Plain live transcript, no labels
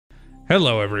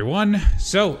Hello everyone!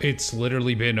 So, it's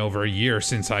literally been over a year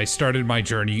since I started my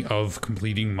journey of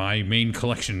completing my main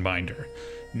collection binder.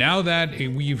 Now that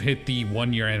we've hit the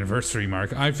 1 year anniversary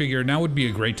mark, I figure now would be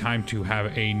a great time to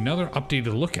have another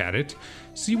updated look at it,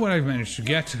 see what I've managed to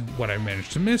get, what I've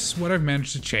managed to miss, what I've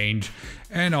managed to change,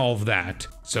 and all of that.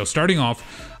 So starting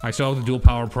off, I still have the dual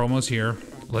power promos here,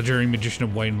 Legendary Magician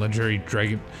of White and Legendary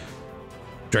Dragon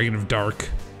of Dark.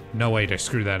 No wait, I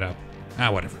screwed that up.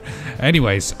 Whatever.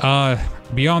 Anyways,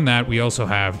 beyond that, we also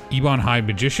have Ebon High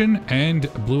Magician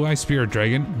and Blue Eye Spirit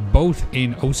Dragon, both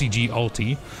in OCG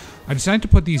Ulti. I decided to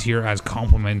put these here as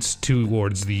complements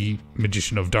towards the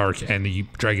Magician of Dark and the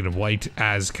Dragon of White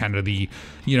as kind of the,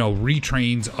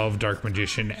 retrains of Dark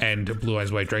Magician and Blue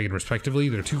Eyes White Dragon respectively.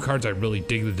 They're two cards I really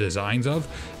dig the designs of,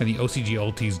 and the OCG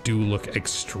Ultis do look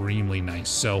extremely nice.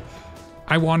 So,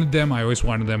 I wanted them, I always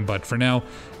wanted them, but for now,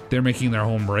 they're making their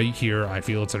home right here. I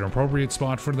feel it's an appropriate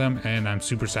spot for them, and I'm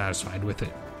super satisfied with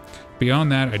it.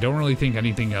 Beyond that, I don't really think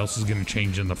anything else is going to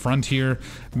change in the front here.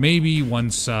 Maybe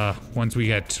once we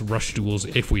get Rush Duels,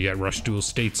 if we get Rush Duels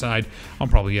stateside, I'll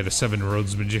probably get a 7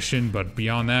 Roads Magician, but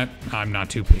beyond that, I'm not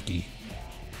too picky.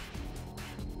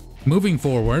 Moving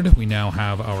forward, we now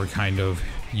have our kind of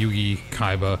Yugi,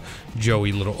 Kaiba,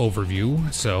 Joey little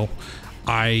overview, so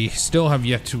I still have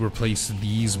yet to replace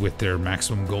these with their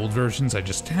maximum gold versions. I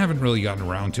just haven't really gotten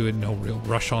around to it. No real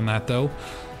rush on that though.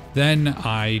 Then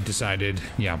I decided,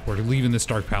 we're leaving this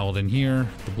Dark Paladin here,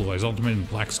 the Blue Eyes Ultimate and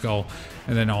Black Skull,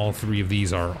 and then all three of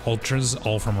these are Ultras,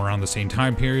 all from around the same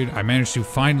time period. I managed to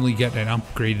finally get an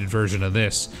upgraded version of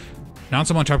this. Not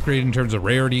so much upgraded in terms of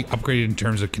rarity, upgraded in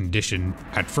terms of condition.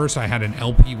 At first I had an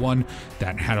LP one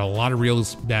that had a lot of real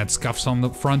bad scuffs on the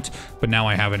front, but now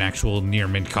I have an actual near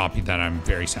mint copy that I'm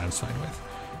very satisfied with.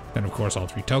 Then of course all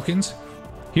three tokens.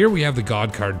 Here we have the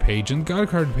God card page, and the God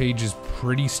card page is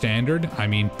pretty standard. I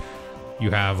mean,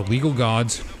 you have Legal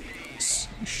Gods,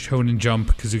 Shonen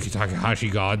Jump, Kazuki Takahashi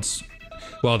Gods.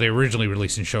 Well, they originally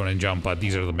released in Shonen Jump, but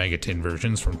these are the Mega Tin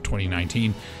versions from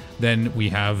 2019. Then we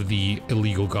have the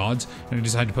Illegal Gods, and I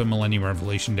decided to put Millennium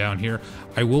Revelation down here.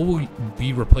 I will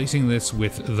be replacing this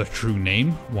with the True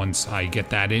Name once I get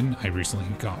that in. I recently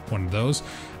got one of those.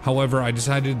 However, I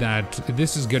decided that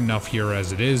this is good enough here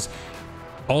as it is.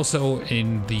 Also,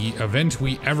 in the event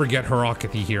we ever get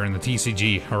Harakathy here in the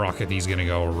TCG, Harakathy is going to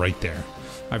go right there.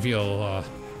 I feel,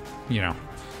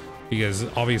 because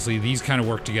obviously these kind of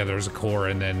work together as a core,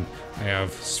 and then I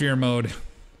have Sphere Mode,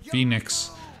 Phoenix,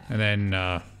 and then,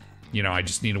 I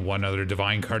just need one other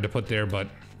Divine card to put there, but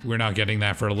we're not getting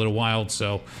that for a little while,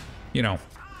 so,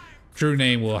 True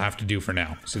Name will have to do for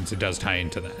now, since it does tie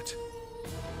into that.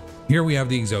 Here we have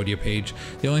the Exodia page.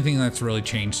 The only thing that's really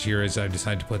changed here is I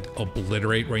decided to put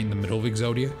Obliterate right in the middle of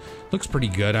Exodia. Looks pretty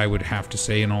good, I would have to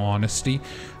say, in all honesty.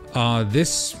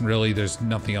 This, really, there's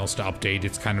nothing else to update.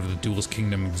 It's kind of the Duelist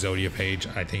Kingdom Exodia page.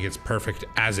 I think it's perfect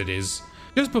as it is.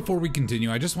 Just before we continue,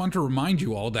 I just want to remind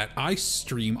you all that I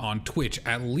stream on Twitch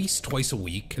at least twice a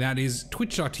week. That is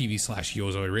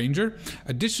twitch.tv/YozoiRanger.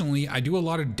 Additionally, I do a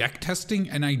lot of deck testing,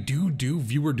 and I do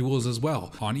viewer duels as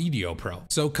well on Yugioh Pro.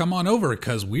 So come on over,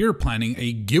 because we're planning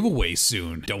a giveaway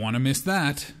soon. Don't want to miss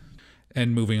that.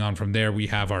 And moving on from there, we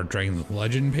have our Dragons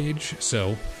Legend page.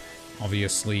 So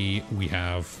obviously, we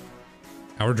have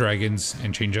our dragons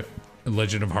and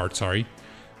Legend of Heart, sorry.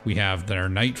 We have their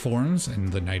Knight forms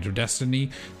and the Knight of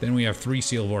Destiny. Then we have 3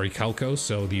 Seal of Orichalcos,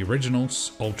 so the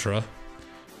originals, Ultra.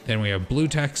 Then we have blue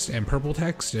text and purple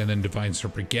text, and then Divine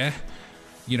Serpent Geh.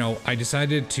 I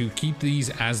decided to keep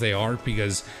these as they are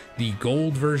because the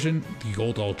gold version, the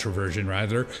gold Ultra version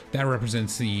rather, that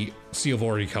represents the Seal of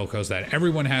Orichalcos that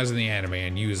everyone has in the anime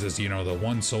and uses, the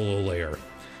one solo layer.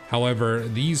 However,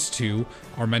 these two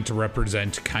are meant to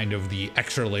represent kind of the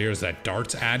extra layers that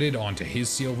Dart's added onto his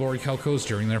Seal of Orichalcos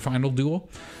during their final duel.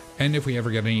 And if we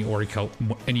ever get any more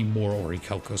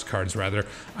Orichalcos cards, rather,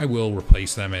 I will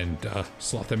replace them and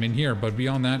slot them in here. But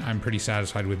beyond that, I'm pretty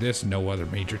satisfied with this. No other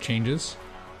major changes.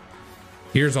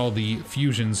 Here's all the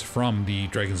fusions from the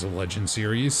Dragons of Legend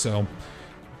series. So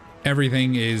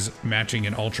everything is matching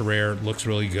in ultra rare, looks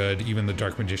really good. Even the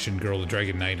Dark Magician Girl, the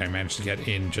Dragon Knight, I managed to get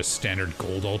in just standard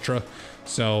gold ultra.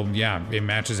 So yeah, it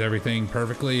matches everything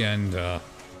perfectly, and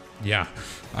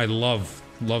I love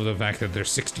the fact that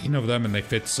there's 16 of them and they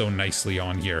fit so nicely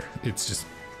on here. It's just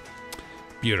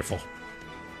beautiful.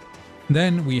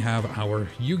 Then we have our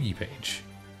Yugi page.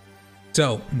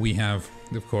 So we have,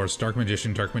 of course, Dark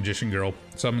Magician Girl,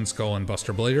 Summon Skull, and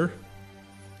Buster Blader.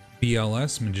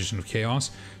 BLS, Magician of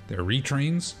Chaos, their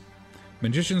retrains,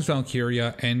 Magician's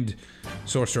Valkyria, and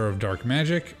Sorcerer of Dark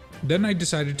Magic. Then I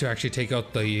decided to actually take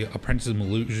out the Apprentice of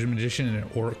Illusion Magician and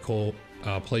Oracle,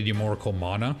 Palladium Oracle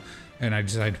Mana, and I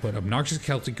decided to put Obnoxious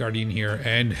Celtic Guardian here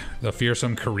and the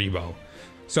fearsome Karibo.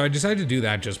 So I decided to do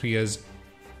that just because,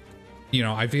 you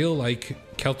know, I feel like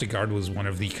Celtic Guard was one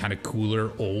of the kind of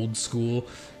cooler old school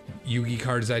Yugi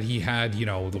cards that he had. You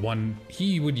know, the one,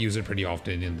 he would use it pretty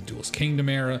often in the Duelist Kingdom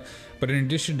era. But in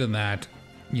addition to that,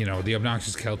 you know, the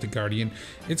Obnoxious Celtic Guardian,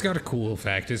 it's got a cool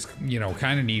effect. It's, you know,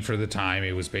 kind of neat for the time.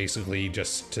 It was basically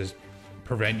just to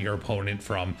prevent your opponent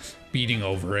from beating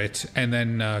over it. And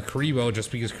then Karibo,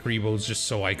 just because Karibo is just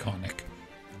so iconic.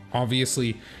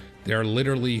 Obviously, there are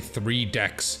literally 3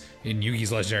 decks in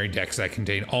Yugi's legendary decks that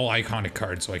contain all iconic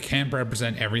cards, so I can't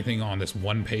represent everything on this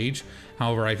one page.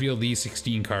 However, I feel these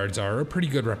 16 cards are a pretty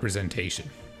good representation.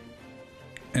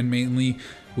 And mainly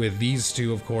with these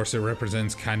two, of course, it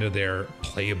represents kind of their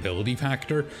playability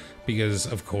factor, because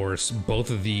of course both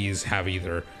of these have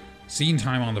either seen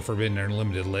time on the Forbidden or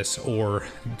Limited list, or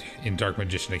in Dark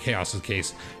Magician of Chaos's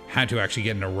case, had to actually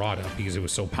get an errata because it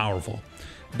was so powerful.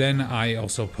 Then I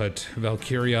also put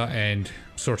Valkyria and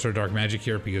Sorcerer Dark Magic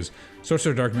here because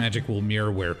Sorcerer Dark Magic will mirror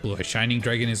where Blue Eye Shining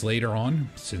Dragon is later on,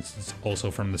 since it's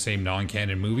also from the same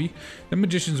non-canon movie. The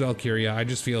Magician's Valkyria, I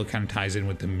just feel it kind of ties in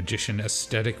with the Magician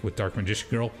aesthetic with Dark Magician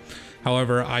Girl.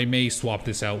 However, I may swap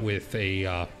this out with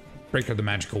a Breaker the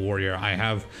Magical Warrior. I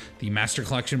have the Master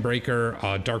Collection Breaker,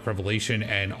 Dark Revelation,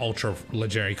 and Ultra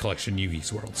Legendary Collection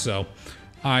Yugi's World. So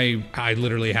I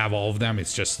literally have all of them.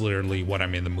 It's just literally what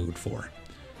I'm in the mood for.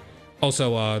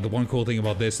 Also, the one cool thing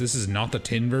about this is not the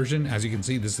tin version. As you can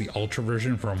see, this is the Ultra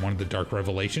version from one of the Dark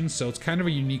Revelations, so it's kind of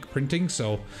a unique printing,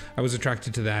 so I was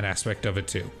attracted to that aspect of it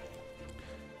too.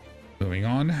 Moving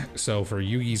on, so for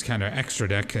Yugi's kind of extra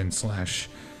deck and slash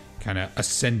kind of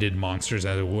ascended monsters,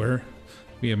 as it were,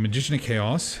 we have Magician of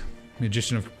Chaos,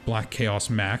 Magician of Black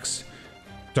Chaos Max,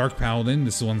 Dark Paladin,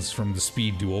 this one's from the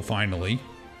Speed Duel finally,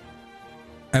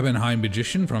 Ebenheim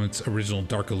Magician from its original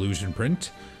Dark Illusion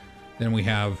print, then we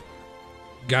have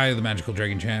Gaia the Magical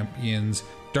Dragon Champions,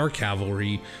 Dark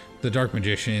Cavalry, the Dark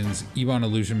Magicians, Ebon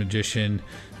Illusion Magician,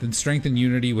 then Strength and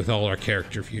Unity with all our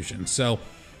character fusions. So,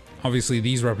 obviously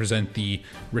these represent the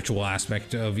ritual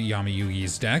aspect of Yami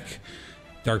Yugi's deck.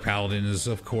 Dark Paladin is,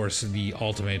 of course, the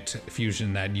ultimate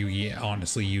fusion that Yugi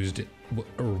honestly used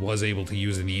or was able to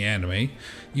use in the anime.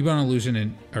 Ebon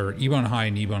Illusion or Ebon High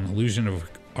and Ebon Illusion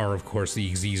are, of course,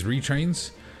 the Xyz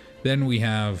retrains. Then we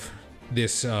have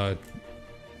this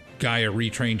Gaia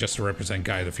retrain just to represent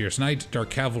Gaia the Fierce Knight. Dark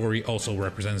Cavalry also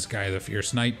represents Gaia the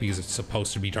Fierce Knight because it's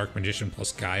supposed to be Dark Magician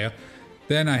plus Gaia.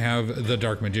 Then I have the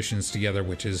Dark Magicians together,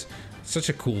 which is such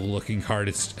a cool looking card.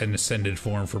 It's an ascended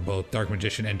form for both Dark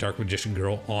Magician and Dark Magician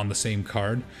Girl on the same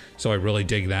card, so I really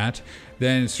dig that.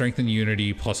 Then Strength and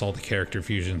Unity plus all the character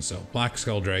fusions, so Black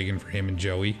Skull Dragon for him and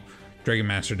Joey, Dragon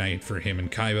Master Knight for him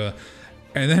and Kaiba,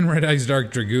 and then Red Eyes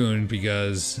Dark Dragoon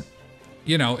because,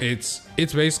 you know, it's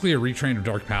basically a retrain of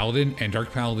Dark Paladin, and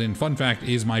Dark Paladin, fun fact,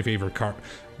 is my favorite card.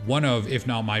 One of, if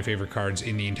not my favorite cards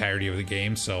in the entirety of the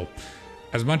game, so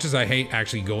as much as I hate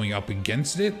actually going up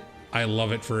against it, I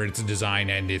love it for its design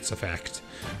and its effect.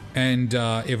 And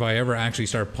if I ever actually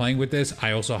start playing with this,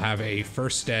 I also have a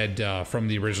First Ed from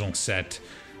the original set,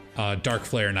 Dark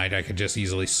Flare Knight, I could just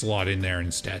easily slot in there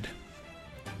instead.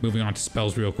 Moving on to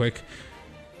spells real quick.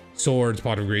 Swords,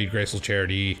 Pot of Greed, Graceful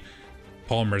Charity,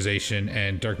 Polymerization,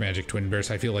 and Dark Magic Twin Burst.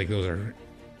 I feel like those are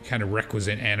kind of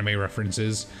requisite anime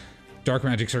references. Dark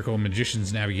Magic Circle and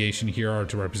Magician's Navigation here are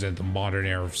to represent the modern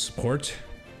era of support.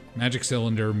 Magic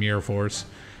Cylinder, Mirror Force.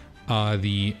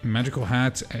 The Magical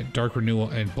Hat, Dark Renewal,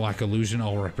 and Black Illusion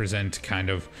all represent kind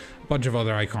of a bunch of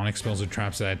other iconic spells and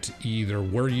traps that either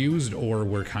were used or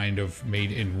were kind of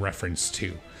made in reference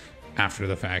to after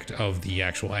the fact of the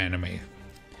actual anime.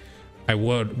 I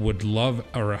would love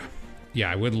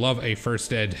a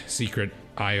First Ed secret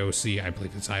IOC, I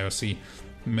believe it's IOC,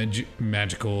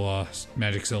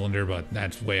 magic cylinder, but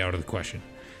that's way out of the question.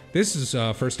 This is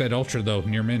First Ed Ultra though,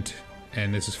 near mint,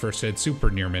 and this is First Ed Super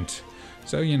near mint.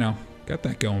 So, you know, got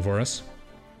that going for us.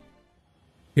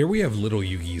 Here we have Little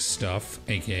Yugi's stuff,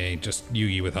 aka just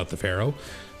Yugi without the Pharaoh.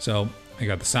 So I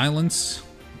got the Silence,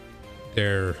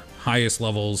 their highest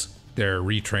levels, their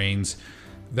retrains,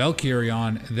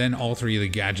 Valkyrion, then all 3 of the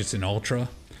gadgets in Ultra,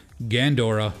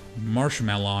 Gandora,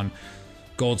 Marshmallow,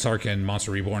 Gold Sark, and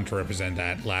Monster Reborn to represent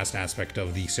that last aspect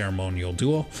of the ceremonial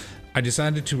duel. I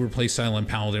decided to replace Silent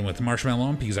Paladin with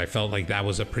Marshmallow because I felt like that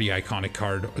was a pretty iconic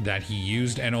card that he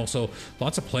used, and also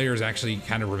lots of players actually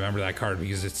kind of remember that card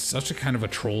because it's such a kind of a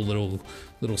troll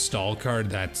little stall card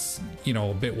that's, you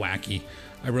know, a bit wacky.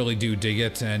 I really do dig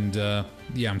it, and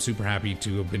yeah, I'm super happy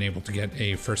to have been able to get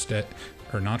a First Ed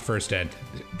or not first ed.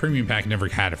 Premium pack never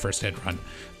had a first ed run,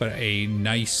 but a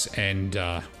nice and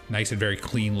very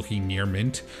clean looking near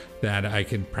mint that I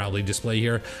could probably display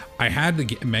here. I had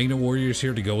the Magna Warriors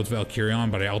here to go with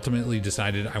Valkyrion, but I ultimately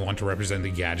decided I want to represent the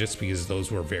gadgets because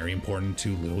those were very important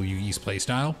to Little Yugi's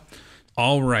playstyle.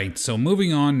 All right, so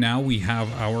moving on, now we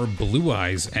have our Blue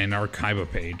Eyes and our Kaiba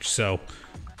page. So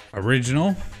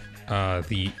original,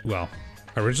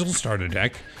 original starter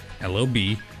deck, LOB,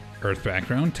 Earth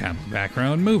background, tablet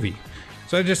background, movie.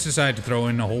 So I just decided to throw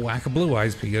in a whole whack of Blue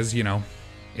Eyes because, you know,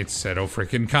 it's Seto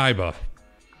frickin' Kaiba.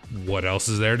 What else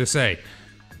is there to say?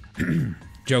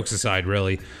 Jokes aside,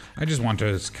 really, I just want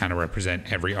to kind of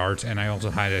represent every art, and I also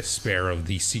had a spare of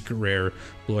the secret rare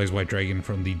Blue Eyes White Dragon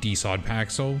from the D-Sod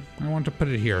pack, so I want to put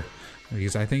it here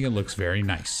because I think it looks very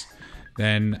nice.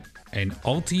 Then an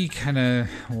alti kind of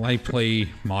light play,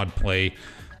 mod play,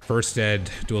 First Ed,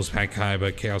 Duels Pack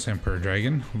Kaiba, Chaos Emperor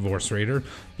Dragon, Vorse Raider,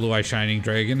 Blue Eye Shining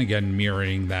Dragon, again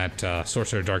mirroring that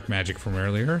Sorcerer Dark Magic from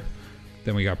earlier.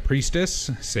 Then we got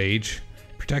Priestess, Sage,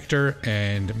 Protector,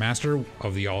 and Master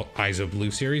of the All Eyes of Blue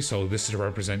series, so this is to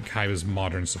represent Kaiba's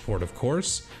modern support, of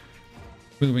course.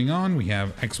 Moving on, we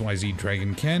have XYZ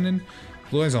Dragon Cannon,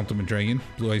 Blue Eyes Ultimate Dragon,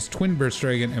 Blue Eyes Twin Burst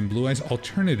Dragon, and Blue Eyes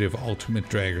Alternative Ultimate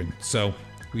Dragon. So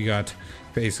we got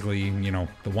basically, you know,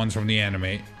 the ones from the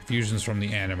anime, fusions from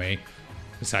the anime,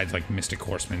 besides like Mystic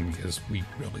Horseman, because we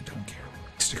really don't care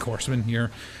about Mystic Horseman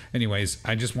here. Anyways,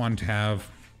 I just wanted to have,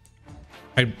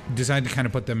 I decided to kind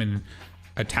of put them in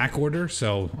attack order,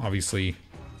 so obviously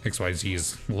XYZ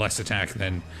is less attack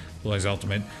than Blue Eyes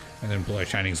Ultimate, and then Blue Eyes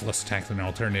Shining is less attack than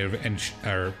Alternative, and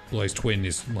Blue Eyes Twin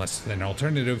is less than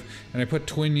Alternative, and I put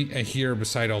Twin here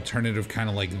beside Alternative kind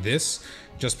of like this,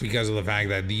 just because of the fact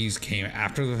that these came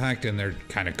after the fact and they're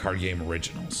kind of card game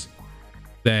originals.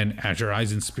 Then Azure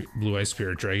Eyes and Blue Eyes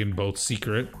Spirit Dragon, both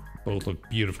secret, both look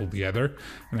beautiful together,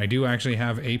 and I do actually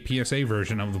have a PSA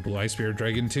version of the Blue Eyes Spirit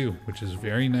Dragon too, which is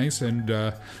very nice, and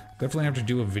definitely have to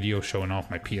do a video showing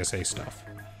off my PSA stuff.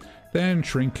 Then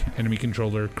Shrink, Enemy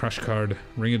Controller, Crush Card,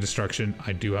 Ring of Destruction,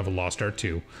 I do have a Lost Art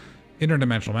too.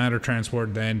 Interdimensional Matter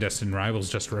Transport, then Destined Rivals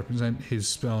just to represent his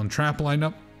spell and trap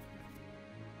lineup.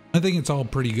 I think it's all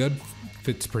pretty good,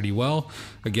 fits pretty well.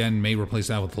 Again, may replace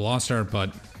that with the Lost Art,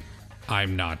 but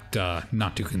I'm not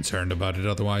too concerned about it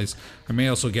otherwise. I may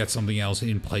also get something else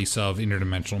in place of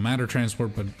Interdimensional Matter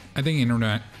Transport, but I think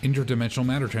Interdimensional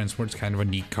Matter Transport is kind of a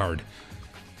neat card.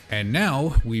 And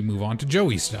now we move on to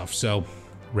Joey stuff. So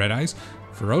Red Eyes,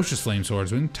 Ferocious Flame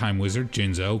Swordsman, Time Wizard,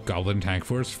 Jinzo, Goblin Attack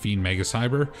Force, Fiend Mega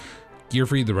Cyber,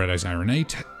 Gearfried the Red Eyes Iron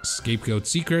Knight, Scapegoat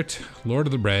Secret, Lord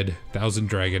of the Red, Thousand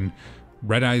Dragon,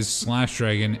 Red Eyes Slash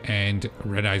Dragon, and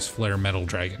Red Eyes Flare Metal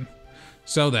Dragon.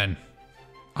 So then,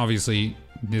 obviously,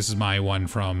 this is my one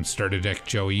from Starter Deck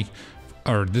Joey,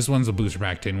 or this one's a booster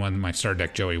pack tin one. My Starter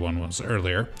Deck Joey one was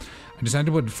earlier. I decided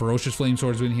to put Ferocious Flame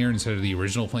Swordsman here instead of the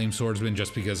original Flame Swordsman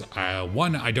just because,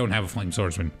 one, I don't have a Flame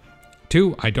Swordsman.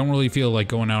 Two, I don't really feel like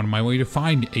going out of my way to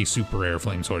find a super rare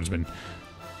Flame Swordsman.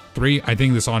 Three, I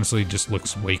think this honestly just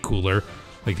looks way cooler.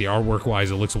 Like the artwork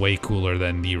wise, it looks way cooler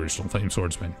than the original Flame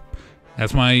Swordsman.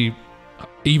 That's my,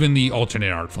 even the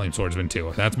alternate art Flame Swordsman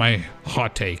too. That's my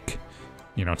hot take.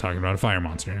 You know, talking about a fire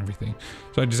monster and everything.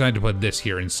 So I decided to put this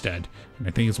here instead. And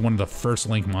I think it's one of the first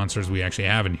Link monsters we actually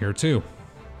have in here too.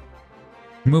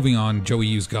 Moving on, Joey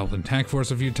used Goblin Attack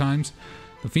Force a few times.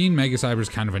 The Fiend Mega Cyber is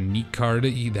kind of a neat card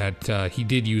that he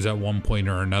did use at one point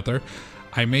or another.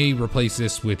 I may replace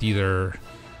this with either...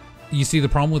 You see, the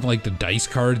problem with like the dice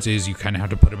cards is you kind of have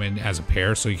to put them in as a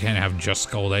pair, so you can't have just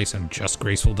Skull Dice and just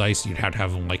Graceful Dice. You'd have to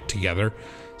have them like together.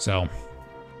 So,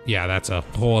 yeah, that's a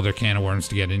whole other can of worms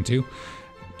to get into.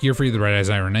 Gearfried the Red Eyes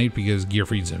Iron Knight, because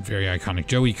Gearfried's a very iconic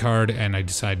Joey card, and I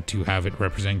decided to have it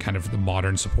represent kind of the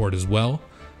modern support as well.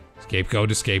 Scapegoat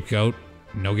to Scapegoat.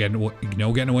 No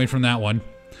getting away from that one.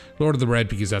 Lord of the Red,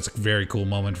 because that's a very cool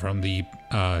moment from the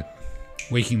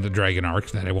Waking the Dragon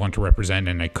arc that I want to represent,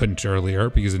 and I couldn't earlier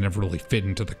because it never really fit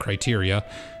into the criteria.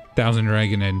 Thousand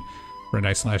Dragon and Red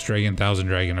Eye Slash Dragon. Thousand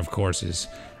Dragon, of course, is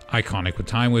iconic with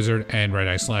Time Wizard, and Red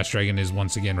Eye Slash Dragon is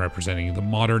once again representing the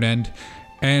modern end.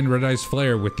 And Red Eyes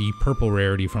Flare with the purple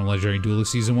rarity from Legendary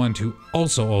Duelist Season 1 to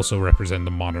also represent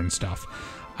the modern stuff.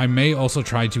 I may also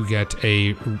try to get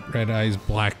a Red Eyes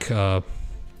Black,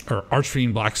 or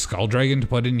Archfiend Black Skull Dragon to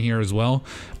put in here as well,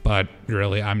 but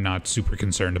really I'm not super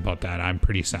concerned about that. I'm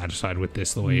pretty satisfied with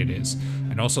this the way it is.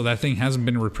 And also that thing hasn't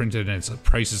been reprinted and its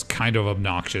price is kind of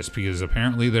obnoxious because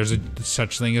apparently there's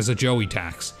such thing as a Joey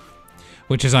tax,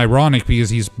 which is ironic because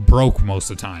he's broke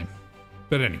most of the time.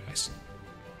 But anyways.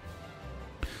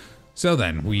 So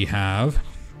then we have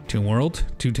Toon World,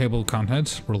 2 table of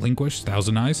contents, Relinquish,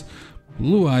 Thousand Eyes,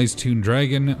 Blue Eyes Toon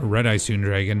Dragon, Red Eyes Toon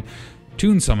Dragon,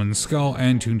 Toon Summon Skull,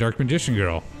 and Toon Dark Magician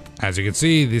Girl. As you can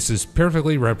see, this is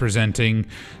perfectly representing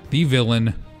the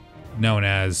villain known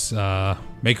as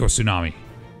Mako Tsunami.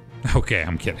 Okay,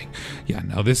 I'm kidding. Yeah,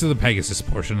 no, this is the Pegasus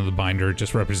portion of the binder,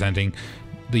 just representing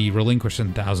the Relinquished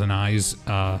and Thousand Eyes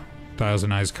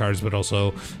cards, but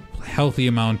also a healthy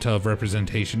amount of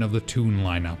representation of the Toon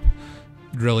lineup.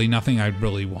 Really, nothing I'd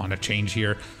really want to change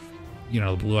here. You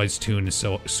know, the Blue Eyes Toon is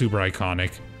so super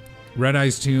iconic. Red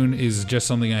Eyes Toon is just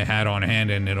something I had on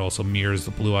hand, and it also mirrors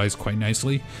the Blue Eyes quite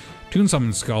nicely. Toon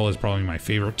Summon Skull is probably my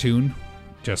favorite Toon,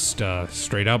 just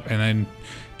straight up. And then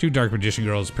Toon Dark Magician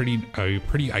Girl is a pretty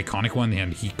iconic one,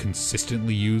 and he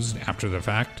consistently used after the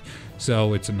fact.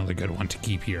 So it's another good one to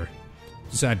keep here.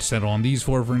 Decided to settle on these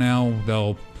four for now,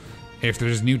 though if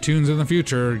there's new Toons in the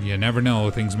future, you never know,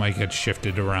 things might get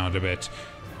shifted around a bit.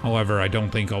 However, I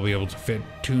don't think I'll be able to fit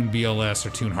Toon BLS or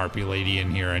Toon Harpy Lady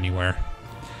in here anywhere.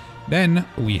 Then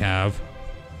we have,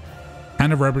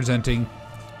 kind of representing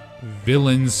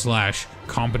villains slash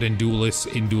competent duelists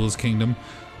in Duelist Kingdom,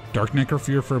 Dark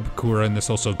Necrofear for Bakura, and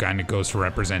this also kind of goes to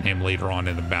represent him later on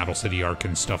in the Battle City arc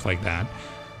and stuff like that.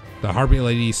 The Harpy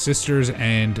Lady Sisters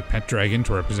and Pet Dragon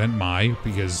to represent Mai,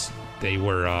 because they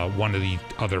were one of the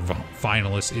other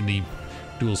finalists in the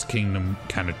Duelist Kingdom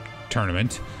kind of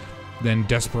tournament. Then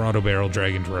Desperado Barrel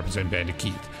Dragon to represent Bandit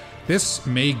Keith. This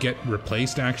may get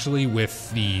replaced actually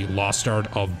with the Lost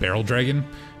Art of Barrel Dragon,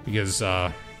 because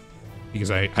I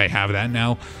have that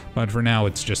now, but for now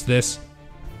it's just this.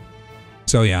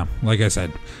 So yeah, like I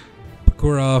said,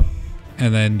 Bakura,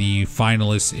 and then the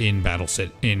finalists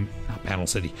in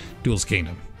Duelist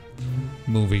Kingdom.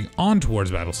 Moving on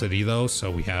towards Battle City though, so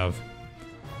we have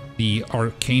the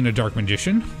Arcana Dark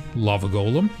Magician, Lava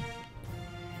Golem,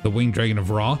 the Winged Dragon of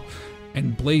Ra,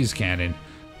 and Blaze Cannon.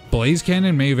 Blaze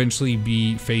Cannon may eventually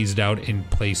be phased out in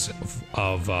place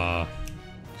of a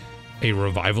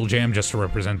Revival Jam just to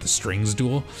represent the Strings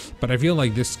duel, but I feel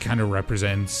like this kind of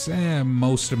represents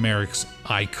most of Merrick's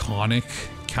iconic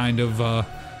kind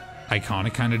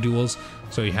of duels.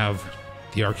 So you have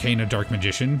the Arcana Dark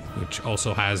Magician, which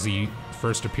also has the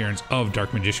first appearance of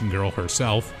Dark Magician Girl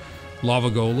herself.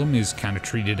 Lava Golem is kind of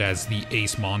treated as the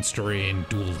ace monster in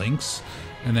Duel Links.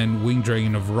 And then Winged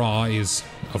Dragon of Ra is,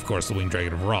 of course, the Winged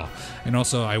Dragon of Ra. And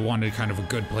also, I wanted kind of a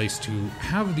good place to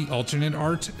have the alternate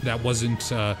art that was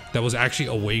actually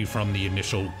away from the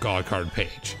initial God card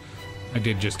page. I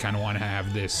did just kind of want to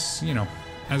have this, you know,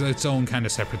 as its own kind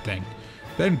of separate thing.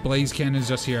 Then Blaze Cannon is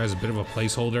just here as a bit of a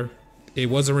placeholder. It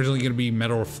was originally going to be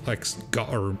Metal Reflex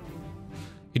or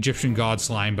Egyptian God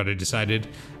Slime, but I decided,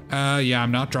 yeah,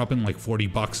 I'm not dropping like 40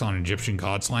 bucks on Egyptian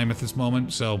God Slime at this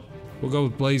moment, so we'll go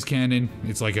with Blaze Cannon.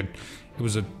 It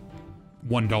was a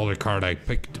 $1 card I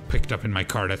picked up in my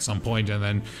cart at some point, and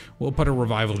then we'll put a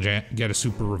Revival Jam, get a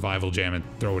Super Revival Jam, and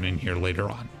throw it in here later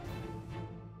on.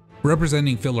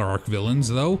 Representing filler arc villains,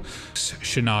 though,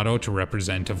 Shinado to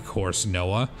represent, of course,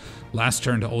 Noah. Last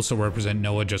Turn to also represent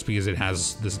Noah, just because it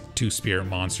has the two spirit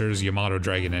monsters, Yamato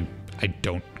Dragon, and I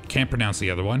can't pronounce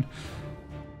the other one.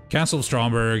 Castle of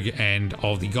Stromberg and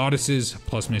all the goddesses,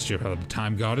 plus Mischief of the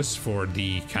Time Goddess for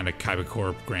the kind of Kaiba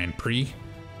Corp Grand Prix.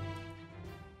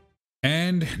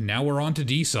 And now we're on to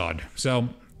DSOD. So,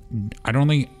 I don't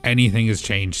think anything has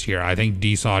changed here. I think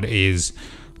DSOD is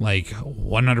like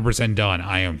 100% done.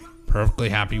 I am perfectly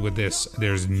happy with this.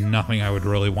 There's nothing I would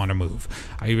really want to move.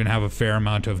 I even have a fair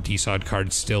amount of DSOD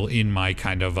cards still in my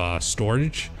kind of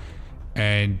storage.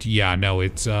 And yeah, no,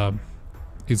 it's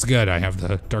good. I have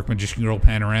the Dark Magician Girl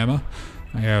Panorama.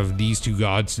 I have these two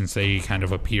gods since they kind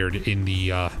of appeared in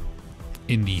the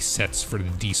sets for the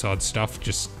DSOD stuff,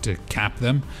 just to cap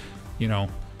them. You know,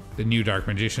 the new Dark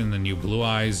Magician, the new Blue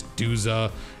Eyes,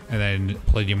 Duza, and then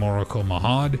Palladium Oracle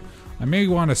Mahad. I may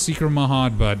want a Secret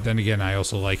Mahad, but then again, I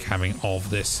also like having all of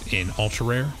this in Ultra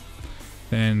Rare.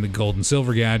 Then the Gold and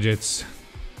Silver gadgets,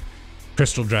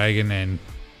 Crystal Dragon and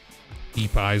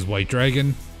Deep Eyes White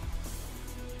Dragon,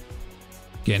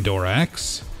 Gandora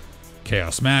X,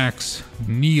 Chaos Max,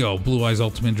 Neo Blue Eyes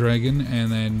Ultimate Dragon,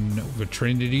 and then Nova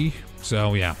Trinity.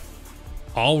 So yeah.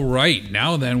 Alright,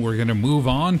 now then we're going to move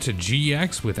on to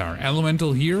GX with our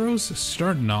elemental heroes.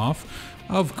 Starting off,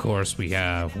 of course, we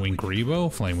have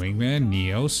Winkribo, Flame Wingman,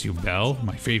 Neos, Yubel,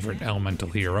 my favorite elemental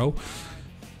hero.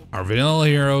 Our vanilla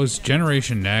heroes,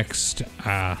 Generation Next,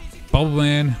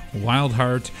 Bubbleman,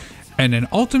 Wildheart, and an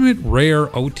ultimate rare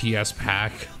OTS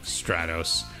pack,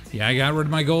 Stratos. Yeah, I got rid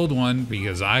of my gold one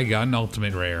because I got an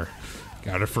ultimate rare.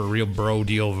 Got it for a real bro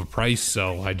deal of a price,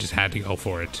 so I just had to go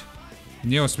for it.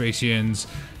 Neospatians,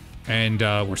 And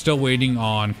we're still waiting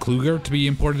on Kluger to be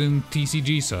imported in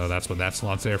TCG, so that's what that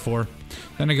slot's there for.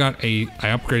 Then I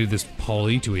upgraded this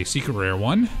Poly to a secret rare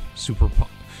one, secret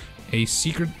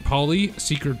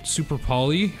super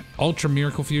Poly, Ultra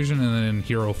Miracle Fusion, and then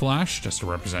Hero Flash, just to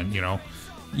represent, you know,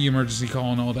 the emergency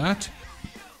call and all that.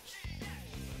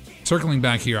 Circling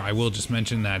back here, I will just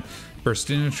mention that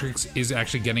Burstinatrix is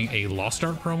actually getting a Lost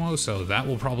Art promo, so that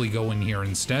will probably go in here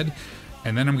instead.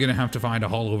 And then I'm going to have to find a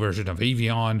holo version of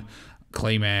Avion,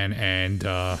 Clayman, and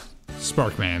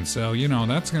Sparkman. So, you know,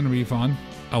 that's going to be fun.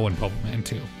 Oh, and Puppetman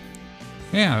too.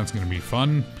 Yeah, that's going to be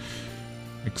fun.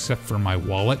 Except for my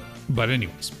wallet. But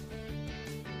anyways.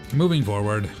 Moving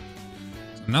forward.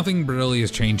 Nothing really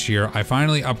has changed here. I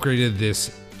finally upgraded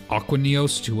this Aqua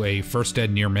Neos to a First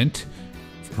Ed Near Mint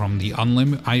from the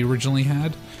Unlim I originally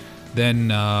had. Then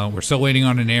we're still waiting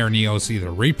on an Air Neos,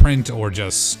 either reprint or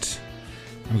just...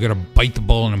 I'm gonna bite the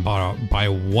bullet and buy a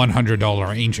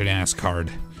 $100 ancient ass card.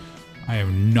 I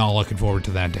am not looking forward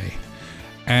to that day.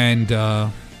 And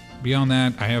beyond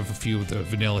that, I have a few of the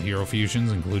vanilla hero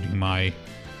fusions, including my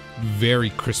very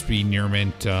crispy near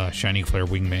mint Shiny Flare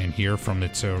Wingman here from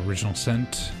its original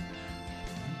scent.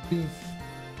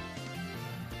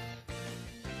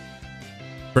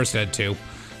 First Ed 2.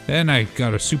 Then I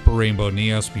got a Super Rainbow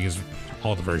Neos because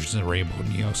all the versions of Rainbow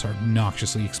Neos are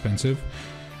obnoxiously expensive.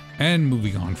 And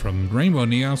moving on from Rainbow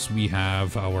Neos, we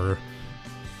have all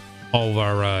of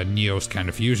our Neos kind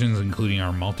of fusions, including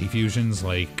our multi-fusions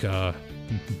like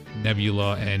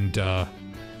Nebula and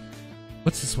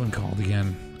what's this one called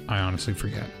again? I honestly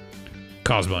forget.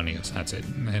 Cosmo Neos, that's it.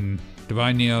 And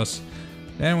Divine Neos.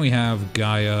 Then we have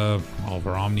Gaia, all of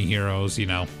our Omni Heroes, you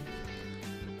know.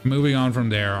 Moving on from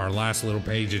there, our last little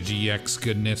page of GX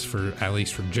goodness, for at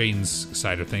least for Jaden's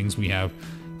side of things, we have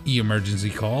Emergency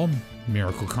Call,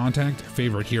 Miracle Contact,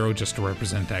 favorite hero, just to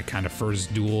represent that kind of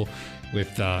first duel with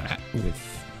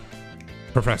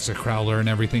Professor Crowler and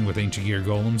everything with Ancient Gear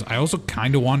Golems. I also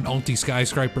kind of want an Ulti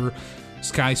Skyscraper,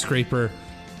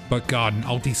 but God, an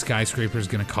Ulti Skyscraper is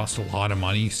going to cost a lot of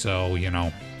money, so, you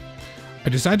know. I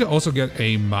decided to also get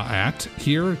a Ma'at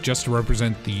here, just to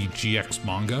represent the GX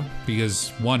manga, because,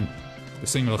 one,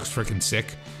 this thing looks freaking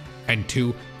sick, and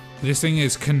two, this thing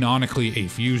is canonically a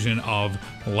fusion of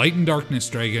Light and Darkness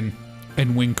Dragon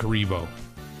and Wing Karibo.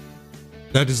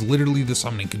 That is literally the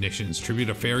summoning conditions. Tribute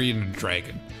a fairy and a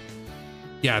dragon.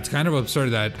 Yeah, it's kind of absurd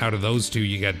that out of those two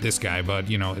you get this guy, but,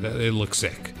 you know, it looks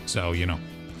sick. So, you know,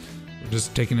 we're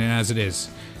just taking it as it is.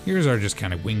 Here's our just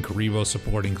kind of Wing Karibo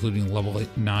support, including level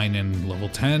 9 and level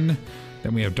 10.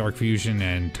 Then we have Dark Fusion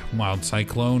and Wild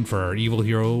Cyclone for our evil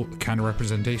hero kind of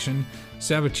representation.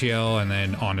 Sabachiel, and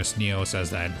then Honest Neos as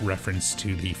that reference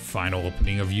to the final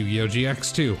opening of Yu-Gi-Oh!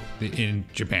 GX2, in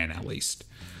Japan at least.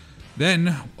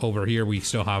 Then, over here we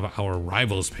still have our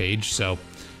Rivals page, so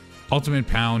Ultimate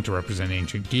Pound to represent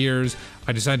Ancient Gears.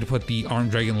 I decided to put the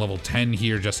Armed Dragon level 10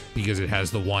 here just because it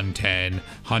has the 110,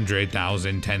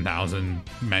 100,000, 10,000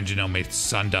 Manjino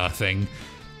Sunda thing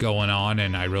going on,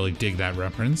 and I really dig that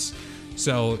reference.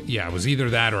 So, yeah, it was either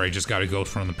that or I just got a Ghost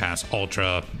from the Past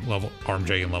Ultra level Armed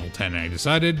Dragon level 10, and I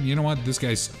decided, you know what, this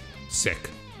guy's sick.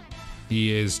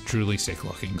 He is truly sick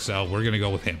looking, so we're gonna go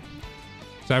with him.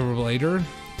 Cyberblader,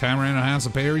 Tyrano House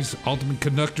of Perry's Ultimate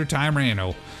Conductor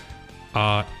Tyrano.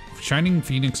 Shining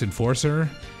Phoenix Enforcer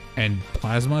and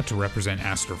Plasma to represent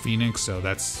Astro Phoenix, so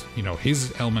that's, you know,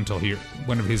 his elemental here,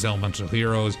 one of his elemental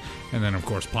heroes, and then of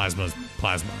course Plasma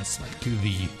is like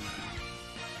the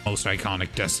most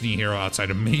iconic Destiny hero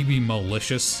outside of maybe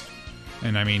Malicious.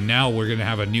 And I mean, now we're gonna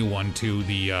have a new one too,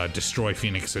 the Destroy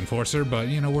Phoenix Enforcer, but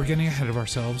you know, we're getting ahead of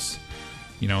ourselves.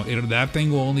 You know, that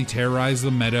thing will only terrorize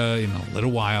the meta in a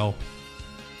little while.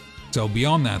 So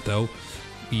beyond that though,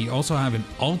 we also have an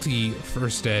Ulti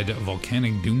First Ed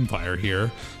Volcanic Doomfire here.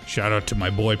 Shout out to my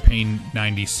boy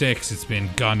Pain96. It's been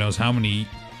God knows how many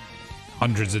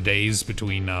hundreds of days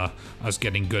between us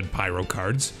getting good Pyro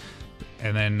cards.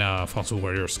 And then Fossil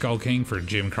Warrior Skull King for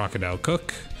Jim Crocodile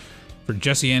Cook. For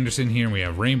Jesse Anderson here, we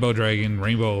have Rainbow Dragon,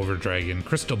 Rainbow Over Dragon,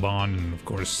 Crystal Bond, and of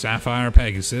course Sapphire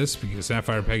Pegasus, because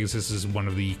Sapphire Pegasus is one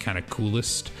of the kind of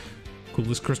coolest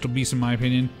crystal beasts in my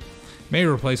opinion. May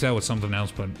replace that with something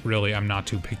else, but really I'm not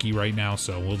too picky right now,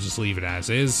 so we'll just leave it as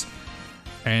is.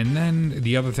 And then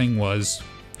the other thing was,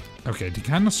 okay, to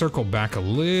kind of circle back a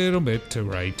little bit to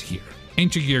right here,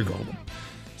 Ancient Gear Golem.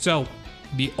 So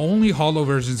the only holo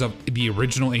versions of the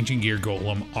original Ancient Gear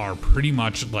Golem are pretty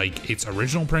much like its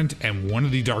original print and one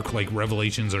of the Dark like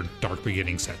Revelations or Dark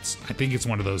Beginning sets. I think it's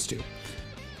one of those two.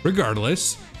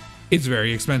 Regardless, it's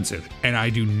very expensive, and I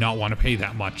do not want to pay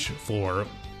that much for,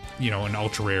 you know, an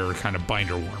ultra rare kind of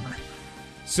binder warmer.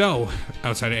 So,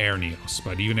 outside of Airneos,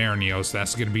 but even Airneos,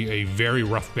 that's going to be a very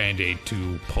rough band-aid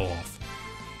to pull off.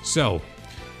 So,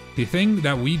 the thing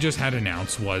that we just had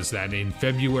announced was that in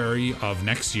February of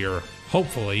next year,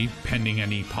 hopefully, pending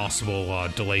any possible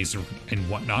delays and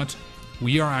whatnot,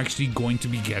 we are actually going to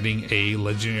be getting a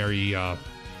legendary, not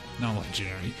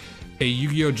legendary, a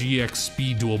Yu-Gi-Oh! GX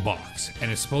Speed Duel box,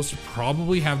 and it's supposed to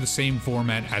probably have the same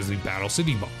format as the Battle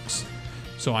City box.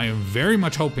 So I am very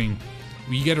much hoping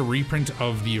we get a reprint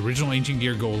of the original Ancient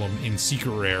Gear Golem in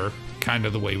Secret Rare, kind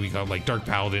of the way we got like Dark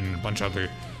Paladin and a bunch of other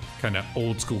kind of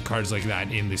old school cards like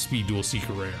that in the Speed Duel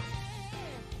Secret Rare.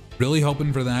 Really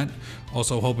hoping for that.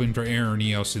 Also hoping for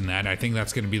Airneos in that. I think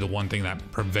that's going to be the one thing that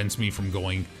prevents me from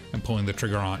going and pulling the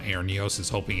trigger on Airneos, is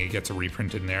hoping it gets a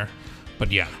reprint in there.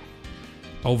 But yeah,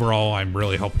 overall, I'm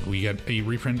really hoping we get a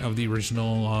reprint of the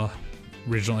original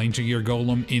Ancient Gear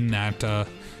Golem in that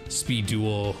Speed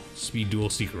Duel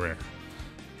Secret Rare.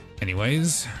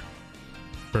 Anyways,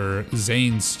 for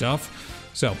Zane's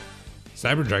stuff, so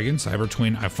Cyber Dragon, Cyber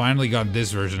Twin, I finally got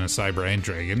this version of Cyber End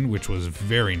Dragon, which was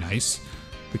very nice.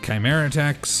 The Chimera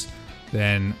attacks,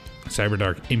 then Cyber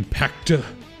Dark Impact,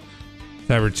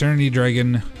 Cyber Eternity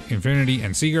Dragon, Infinity,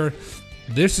 and Seeker.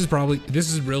 This is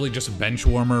really just a bench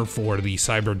warmer for the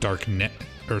Cyber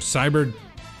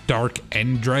Dark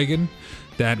End Dragon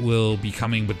that will be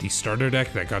coming with the starter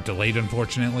deck that got delayed,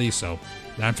 unfortunately. So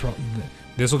that's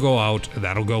this will go out.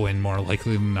 That'll go in more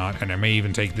likely than not, and I may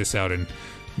even take this out and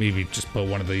maybe just put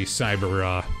one of the other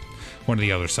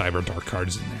Cyber Dark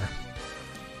cards in there.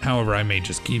 However, I may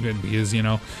just keep it because, you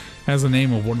know, it has the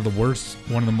name of one of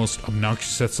the most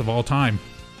obnoxious sets of all time.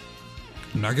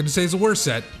 I'm not going to say it's the worst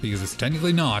set, because it's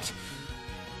technically not.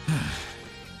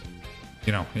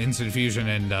 You know, Instant Fusion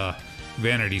and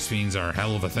Vanity's Fiends are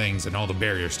hell of a things, and all the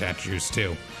barrier statues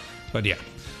too. But yeah,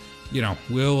 you know,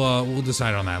 we'll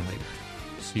decide on that later.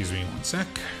 Excuse me one sec.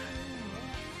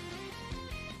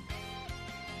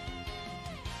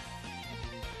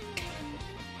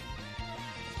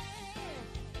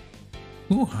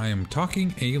 Ooh, I am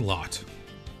talking a lot.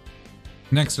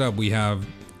 Next up, we have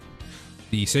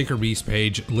the Sacred Beast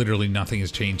page. Literally nothing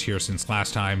has changed here since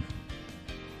last time.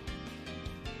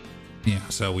 Yeah,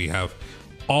 so we have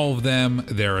all of them,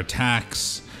 their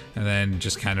attacks, and then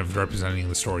just kind of representing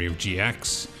the story of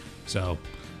GX. So,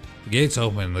 the gates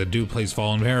open, the dude plays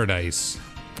Fallen Paradise.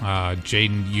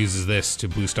 Jaden uses this to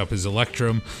boost up his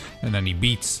Electrum, and then he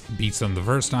beats them the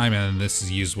first time, and then this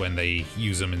is used when they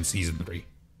use them in Season 3.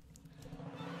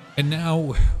 And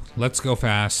now, let's go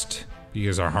fast,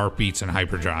 because our heart beats in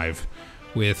hyperdrive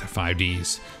with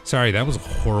 5Ds. Sorry, that was a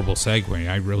horrible segue.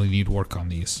 I really need to work on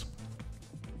these.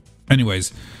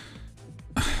 Anyways,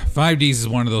 5Ds is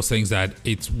one of those things that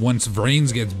once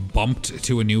Vrains gets bumped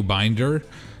to a new binder,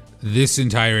 this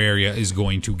entire area is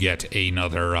going to get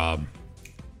another,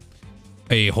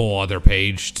 a whole other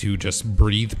page to just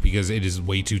breathe, because it is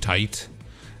way too tight.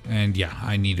 And yeah,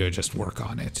 I need to just work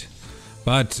on it.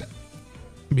 But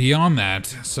beyond that,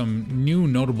 some new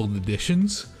notable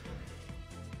additions.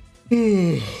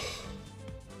 Oh,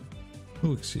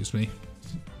 excuse me.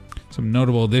 Some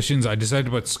notable additions. I decided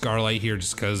to put Scarlight here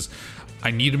just because I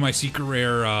needed my Secret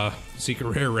Rare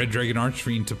Red Dragon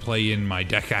Archfiend to play in my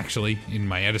deck, actually, in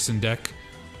my Edison deck.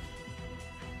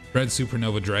 Red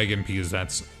Supernova Dragon, because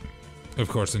that's, of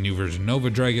course, the new version Nova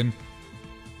Dragon.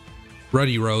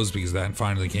 Ruddy Rose, because that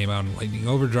finally came out in Lightning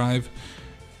Overdrive.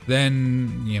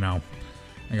 Then, you know,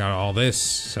 I got all this,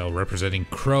 so representing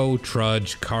Crow,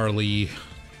 Trudge, Carly,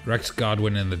 Rex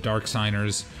Godwin, and the Dark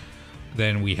Signers.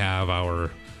 Then we have our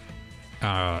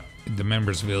the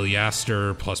members of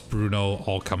Iliaster plus Bruno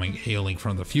all hailing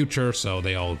from the future, so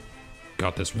they all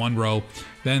got this one row.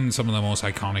 Then some of the most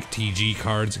iconic TG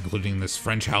cards, including this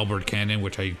French Halberd Cannon,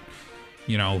 which I,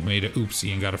 you know, made a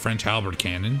oopsie and got a French Halberd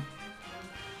Cannon.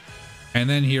 And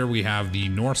then here we have the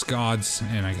Norse Gods,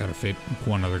 and I gotta fit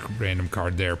one other random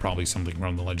card there, probably something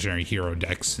from the Legendary Hero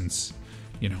deck, since,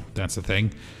 you know, that's the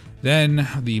thing. Then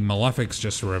the Malefics,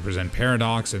 just to represent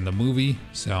Paradox in the movie.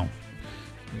 So,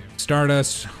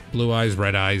 Stardust, Blue Eyes,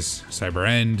 Red Eyes, Cyber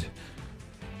End,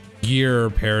 Gear,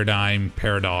 Paradigm,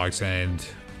 Paradox, and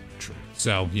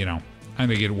so, you know, I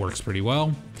think it works pretty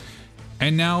well.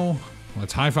 And now,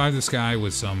 let's high-five the sky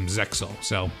with some Zexal.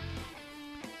 So,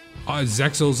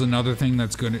 Zexal's another thing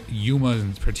that's going to... Yuma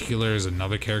in particular is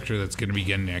another character that's going to be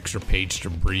getting an extra page to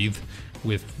breathe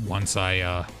with once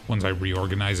I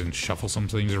reorganize and shuffle some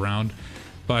things around.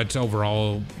 But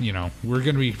overall, you know, we're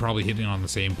going to be probably hitting on the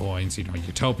same points. You know,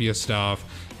 Utopia stuff,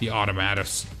 the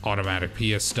automatic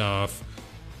Pia stuff.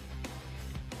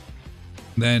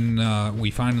 Then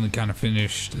we finally kind of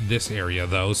finished this area,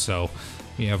 though. So,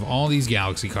 We have all these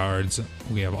Galaxy cards.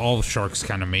 We have all of Shark's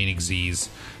kind of main Xyz.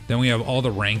 Then we have all the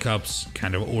rank ups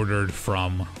kind of ordered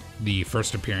from the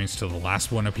first appearance to the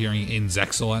last one appearing in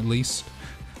Zexal at least.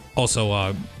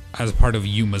 Also, as part of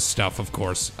Yuma's stuff, of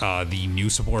course, the new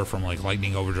support from like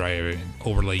Lightning Overdrive and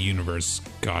Overlay Universe,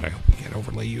 God, I hope we get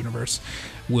Overlay Universe,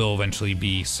 will eventually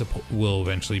be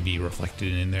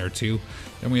reflected in there too.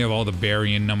 Then we have all the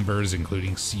Baryon numbers,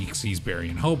 including CXC's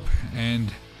Baryon Hope,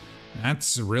 and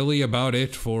that's really about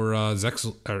it for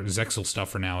Zexal stuff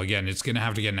for now. Again, it's gonna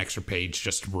have to get an extra page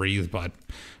just to breathe, but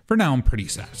for now I'm pretty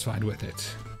satisfied with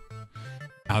it.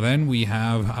 Now then, we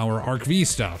have our Arc V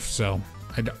stuff. So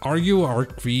I'd argue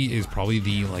Arc V is probably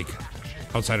the, like,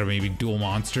 outside of maybe Dual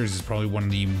Monsters, is probably one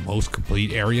of the most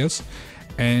complete areas.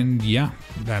 And yeah,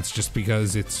 that's just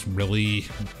because it's really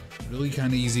kind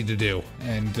of easy to do.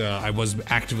 And I was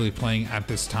actively playing at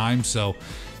this time, so,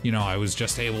 you know, I was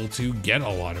just able to get a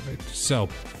lot of it. So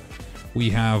we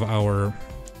have our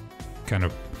kind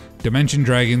of Dimension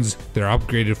Dragons, their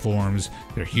upgraded forms,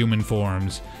 their human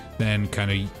forms, then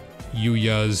kind of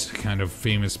Yugioh's kind of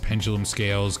famous pendulum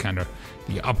scales, kind of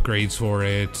the upgrades for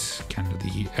it, kind of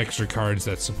the extra cards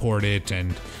that support it,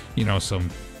 and, you know, some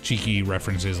cheeky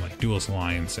references like Duelist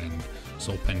Alliance and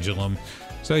Soul Pendulum.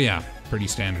 So yeah, pretty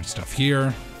standard stuff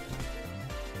here.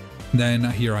 Then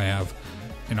here I have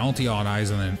an Alti Odd Eyes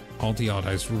and then Alti Odd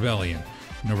Eyes Rebellion,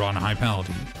 Nirvana High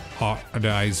Paladin, Odd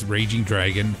Eyes Raging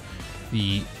Dragon.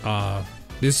 This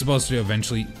is supposed to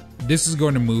eventually... This is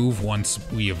going to move once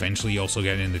we eventually also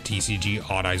get in the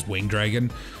TCG Odd Eyes Wing Dragon,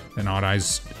 then Odd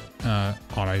Eyes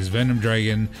Venom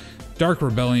Dragon, Dark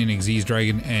Rebellion Xyz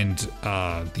Dragon, and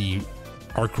the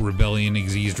Arc Rebellion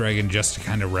Xyz Dragon, just to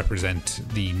kind of represent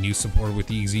the new support with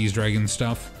the Xyz Dragon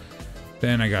stuff.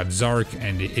 Then I got Zark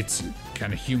and its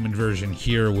kind of human version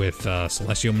here with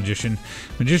Celestial Magician.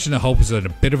 Magician of Hope is a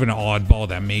bit of an oddball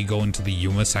that may go into the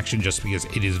Yuma section just because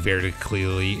it is very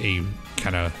clearly a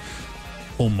kind of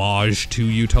homage to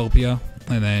Utopia.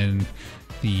 And then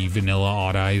the vanilla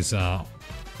Odd Eyes, I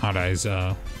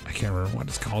can't remember what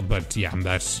it's called, but yeah,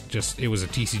 that's just, it was a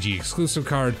TCG exclusive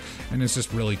card, and it's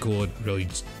just really cool. It really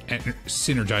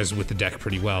synergizes with the deck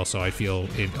pretty well, so I feel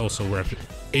it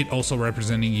also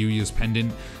representing Yugioh's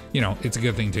pendant, you know, it's a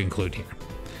good thing to include here.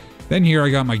 Then here I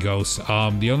got my ghosts.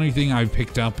 The only thing I've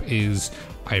picked up is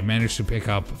I managed to pick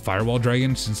up Firewall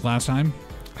Dragon since last time.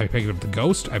 I picked up the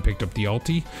Ghost, I picked up the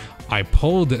Ulti, I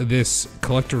pulled this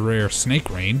Collector Rare Snake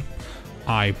Rain,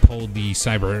 I pulled the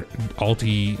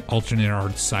Alternate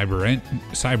Art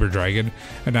Cyber Dragon,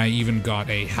 and I even got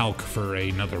a Hulk for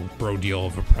another bro deal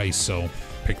of a price, so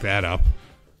pick that up.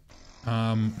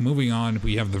 Moving on,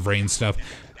 we have the Vrain stuff.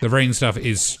 The Vrain stuff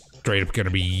is straight up going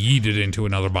to be yeeted into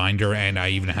another binder, and I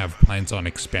even have plans on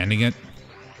expanding it.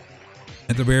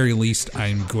 At the very least,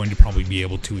 I'm going to probably be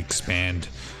able to expand.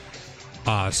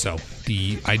 So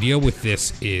the idea with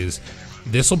this is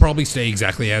this will probably stay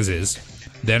exactly as is.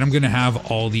 Then I'm gonna have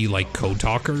all the like code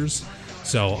talkers.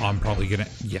 So I'm probably gonna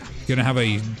have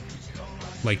a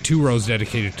like 2 rows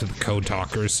dedicated to the code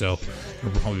talkers. So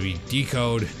it'll probably be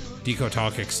Decode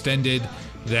Talk Extended,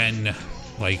 then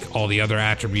like all the other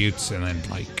attributes, and then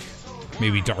like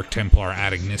maybe Dark Templar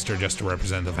Ad Ignister just to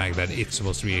represent the fact that it's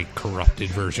supposed to be a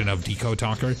corrupted version of Decode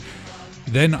Talker.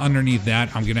 Then underneath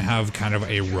that, I'm going to have kind of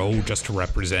a row just to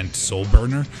represent Soul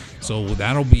Burner. So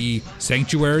that'll be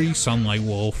Sanctuary, Sunlight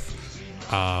Wolf,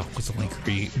 what's the link?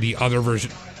 The other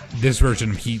version, this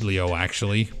version of Heat Leo,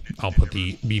 actually. I'll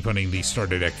be putting the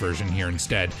starter deck version here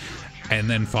instead. And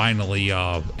then finally,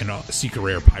 a Secret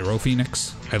Rare Pyro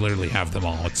Phoenix. I literally have them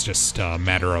all. It's just a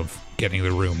matter of getting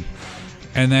the room.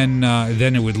 And then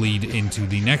it would lead into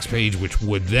the next page, which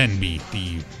would then be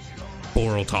the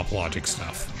Boral Topologic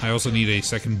stuff. I also need a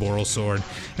second Boral sword,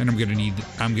 and I'm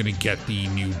gonna get the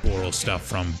new Boral stuff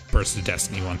from Burst of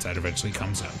Destiny once that eventually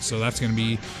comes out. So that's gonna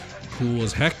be cool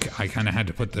as heck. I kind of had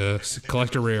to put the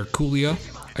Collector Rare Coolia,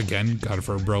 again, got it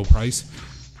for a bro price.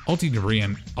 Ulti Debris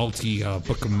and Ulti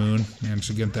Book of Moon, managed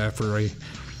to get that for a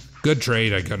good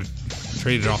trade. I gotta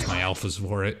trade it off my alphas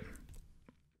for it.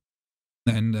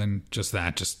 And then just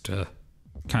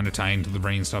kind of tie into the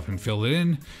brain stuff and fill it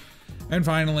in. And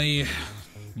finally,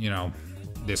 you know,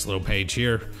 this little page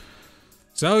here.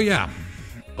 So yeah,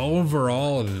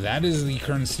 overall, that is the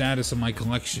current status of my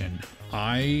collection.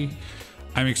 I'm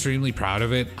extremely proud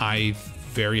of it. I'm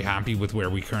very happy with where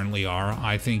we currently are.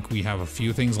 I think we have a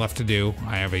few things left to do.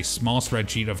 I have a small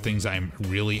spreadsheet of things I'm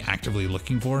really actively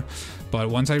looking for. But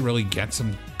once I really get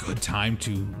some good time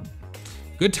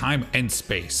and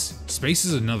space. Space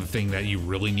is another thing that you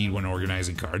really need when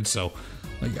organizing cards. So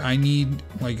like I need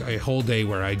like a whole day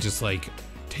where I just like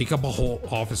take up a whole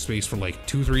office space for like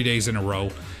 2-3 days in a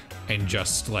row, and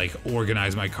just like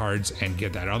organize my cards and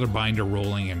get that other binder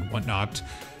rolling and whatnot.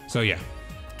 So yeah,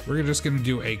 we're just gonna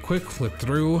do a quick flip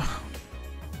through.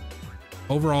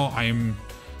 Overall, I'm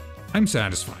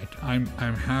satisfied. I'm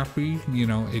happy. You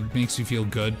know, it makes me feel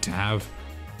good to have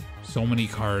so many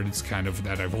cards kind of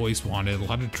that I've always wanted. A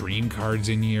lot of dream cards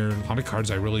in here. A lot of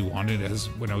cards I really wanted as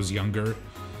when I was younger.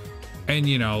 And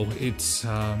you know, it's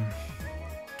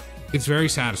very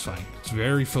satisfying. It's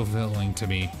very fulfilling to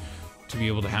me to be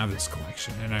able to have this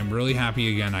collection. And I'm really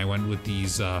happy again. I went with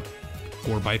these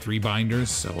 4x3 binders,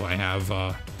 so I have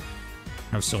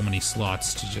so many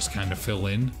slots to just kind of fill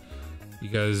in,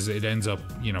 because it ends up,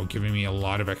 you know, giving me a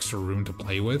lot of extra room to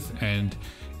play with. And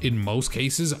in most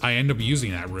cases, I end up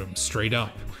using that room straight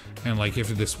up. And like if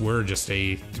this were just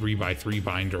a 3x3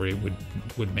 binder, it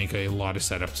would make a lot of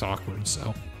setups awkward.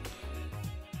 So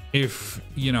if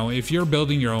you're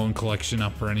building your own collection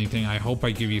up or anything, I hope I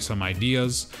give you some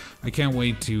ideas. I can't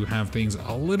wait to have things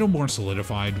a little more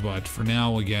solidified, but for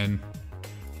now, again,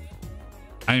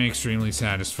 I'm extremely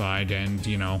satisfied, and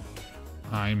you know,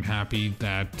 I'm happy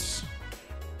that,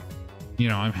 you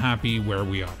know, I'm happy where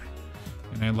we are.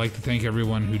 And I'd like to thank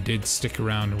everyone who did stick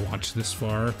around and watch this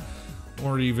far,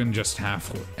 or even just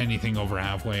anything over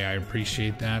halfway. I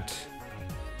appreciate that.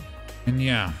 And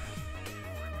yeah,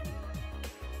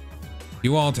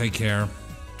 you all take care.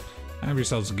 Have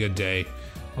yourselves a good day.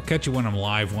 I'll catch you when I'm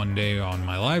live one day on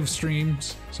my live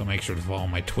streams, so make sure to follow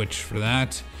my Twitch for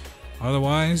that.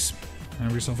 Otherwise,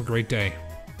 have yourself a great day.